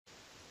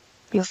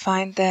You'll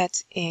find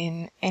that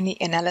in any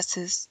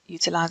analysis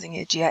utilizing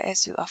a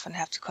GIS, you'll often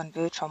have to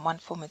convert from one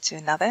format to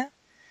another.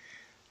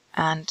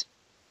 And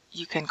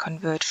you can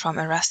convert from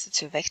a raster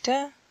to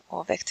vector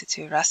or vector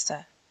to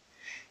raster.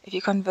 If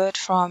you convert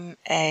from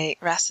a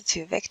raster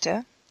to a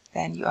vector,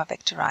 then you are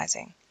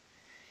vectorizing.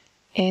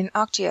 In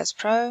ArcGIS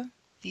Pro,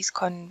 these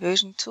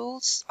conversion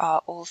tools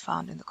are all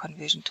found in the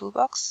conversion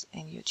toolbox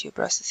in your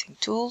geoprocessing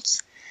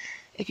tools.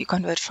 If you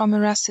convert from a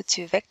raster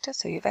to a vector,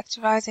 so you're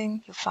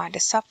vectorizing, you'll find a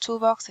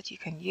sub-toolbox that you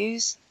can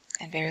use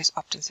and various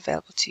options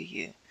available to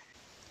you.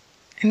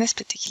 In this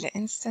particular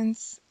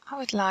instance, I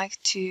would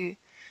like to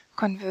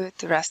convert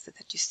the raster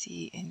that you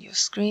see in your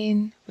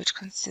screen, which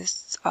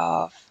consists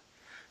of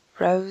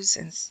rows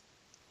and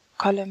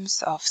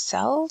columns of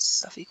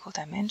cells of equal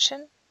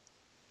dimension,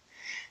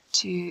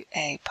 to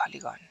a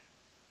polygon.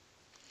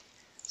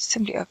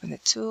 Simply open the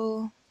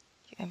tool,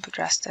 your input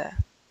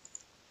raster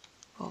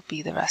will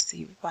be the raster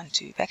you want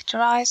to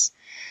vectorize.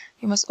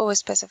 You must always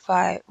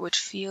specify which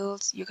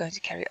fields you're going to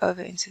carry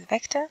over into the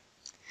vector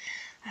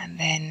and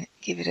then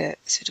give it a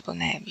suitable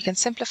name. You can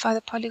simplify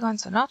the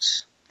polygons or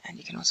not, and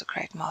you can also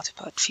create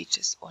multiple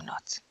features or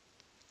not.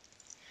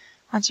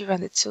 Once you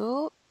run the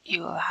tool,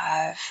 you will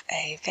have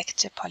a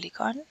vector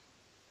polygon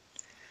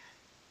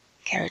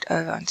carried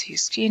over onto your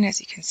screen.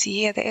 As you can see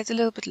here, there is a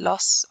little bit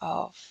loss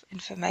of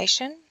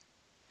information,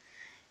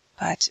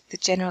 but the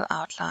general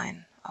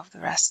outline of the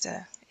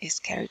raster is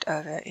carried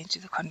over into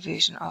the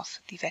conversion of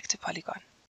the vector polygon.